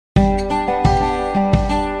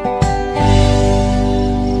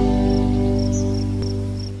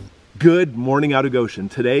Good morning out of Goshen.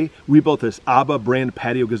 Today we built this Abba brand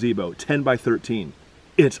patio gazebo 10 by 13.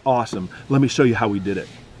 It's awesome. Let me show you how we did it.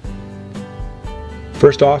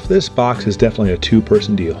 First off, this box is definitely a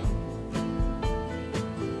two-person deal.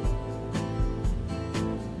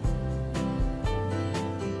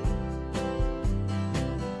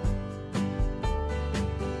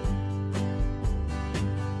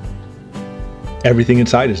 Everything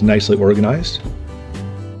inside is nicely organized.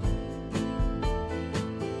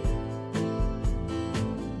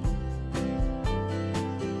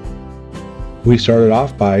 We started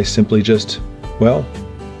off by simply just, well,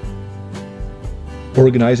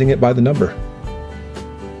 organizing it by the number.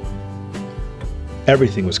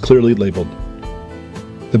 Everything was clearly labeled.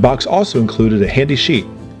 The box also included a handy sheet,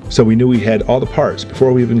 so we knew we had all the parts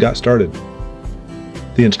before we even got started.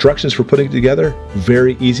 The instructions for putting it together,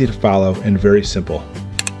 very easy to follow and very simple.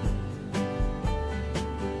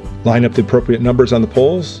 Line up the appropriate numbers on the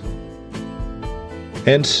poles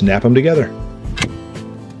and snap them together.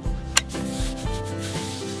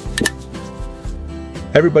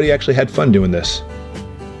 Everybody actually had fun doing this.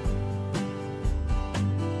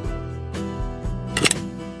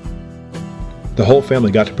 The whole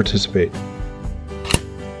family got to participate.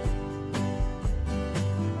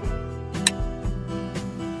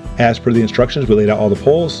 As per the instructions, we laid out all the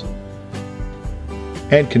poles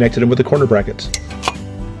and connected them with the corner brackets.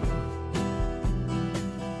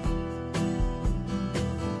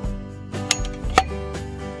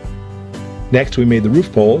 Next, we made the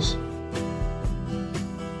roof poles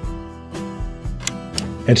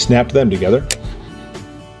and snapped them together.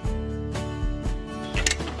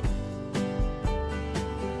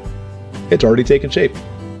 It's already taken shape.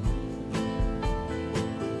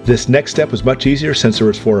 This next step was much easier since there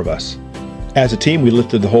was 4 of us. As a team, we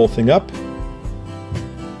lifted the whole thing up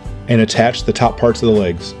and attached the top parts of the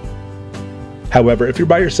legs. However, if you're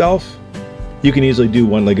by yourself, you can easily do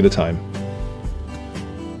one leg at a time.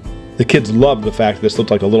 The kids loved the fact that this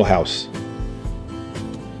looked like a little house.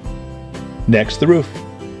 Next, the roof.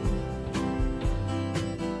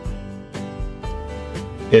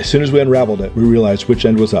 As soon as we unraveled it, we realized which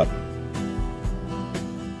end was up.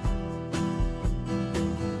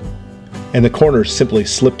 And the corners simply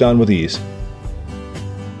slipped on with ease.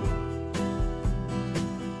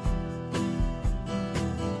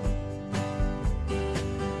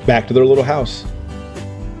 Back to their little house.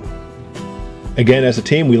 Again, as a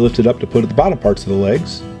team, we lifted up to put at the bottom parts of the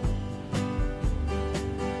legs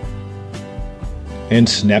and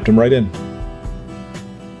snapped them right in.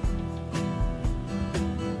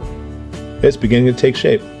 It's beginning to take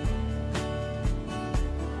shape.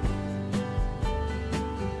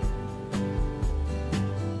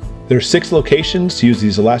 There are 6 locations to use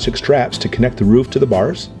these elastic straps to connect the roof to the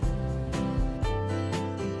bars.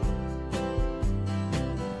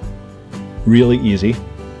 Really easy.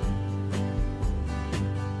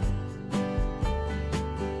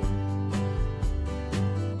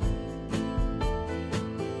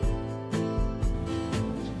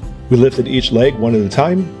 We lifted each leg one at a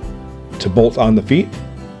time to bolt on the feet.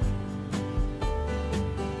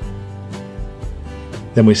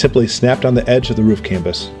 Then we simply snapped on the edge of the roof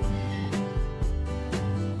canvas.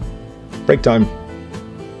 Break time.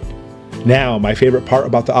 Now, my favorite part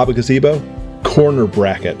about the Abba gazebo, corner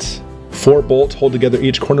brackets. 4 bolts hold together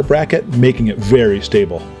each corner bracket, making it very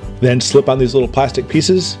stable. Then slip on these little plastic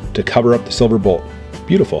pieces to cover up the silver bolt.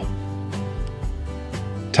 Beautiful.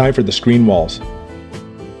 Time for the screen walls.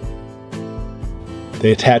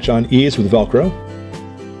 They attach on ease with Velcro.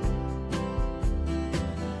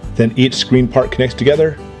 Then each screen part connects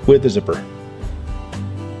together with a zipper.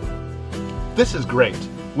 This is great.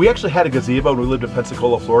 We actually had a gazebo when we lived in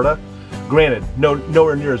Pensacola, Florida. Granted,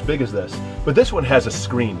 nowhere near as big as this, but this one has a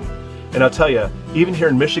screen. And I'll tell you, even here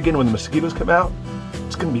in Michigan when the mosquitoes come out,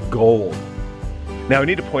 it's gonna be gold. Now I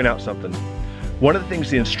need to point out something. One of the things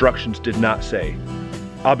the instructions did not say,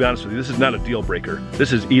 I'll be honest with you, this is not a deal breaker.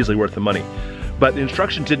 This is easily worth the money. But the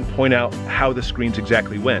instructions didn't point out how the screens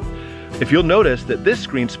exactly went. If you'll notice that this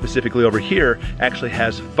screen specifically over here actually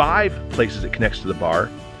has 5 places it connects to the bar,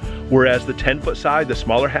 whereas the 10-foot side, the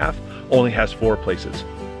smaller half, only has 4 places.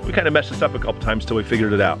 We kind of messed this up a couple times till we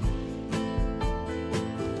figured it out.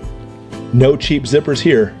 No cheap zippers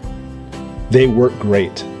here. They work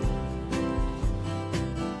great.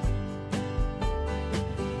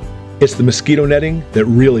 It's the mosquito netting that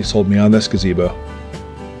really sold me on this gazebo.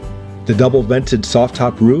 The double vented soft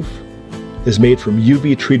top roof is made from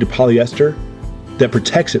UV treated polyester that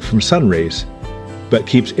protects it from sun rays, but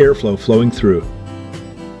keeps airflow flowing through.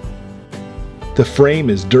 The frame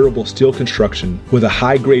is durable steel construction with a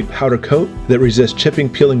high-grade powder coat that resists chipping,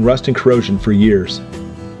 peeling, rust, and corrosion for years.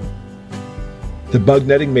 The bug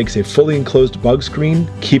netting makes a fully enclosed bug screen,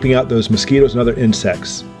 keeping out those mosquitoes and other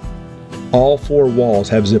insects. All 4 walls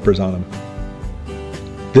have zippers on them.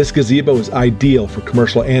 This gazebo is ideal for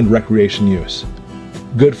commercial and recreation use.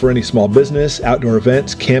 Good for any small business, outdoor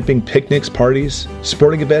events, camping, picnics, parties,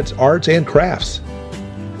 sporting events, arts, and crafts.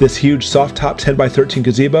 This huge soft top 10x13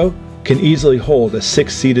 gazebo can easily hold a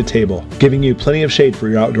 6-seated table, giving you plenty of shade for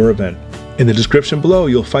your outdoor event. In the description below,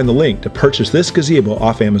 you'll find the link to purchase this gazebo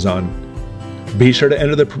off Amazon. Be sure to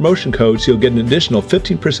enter the promotion code so you'll get an additional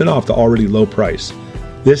 15% off the already low price.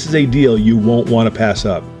 This is a deal you won't want to pass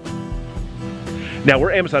up. Now,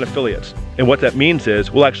 we're Amazon affiliates, and what that means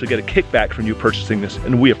is we'll actually get a kickback from you purchasing this,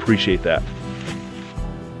 and we appreciate that.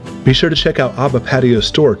 Be sure to check out Abba Patio's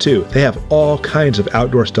store too. They have all kinds of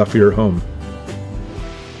outdoor stuff for your home.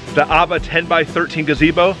 The Abba 10x13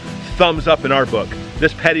 gazebo, thumbs up in our book.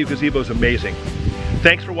 This patio gazebo is amazing.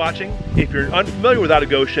 Thanks for watching. If you're unfamiliar with Out of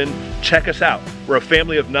Goshen, check us out. We're a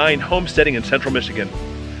family of 9 homesteading in central Michigan.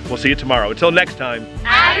 We'll see you tomorrow. Until next time.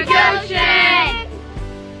 Out of Goshen!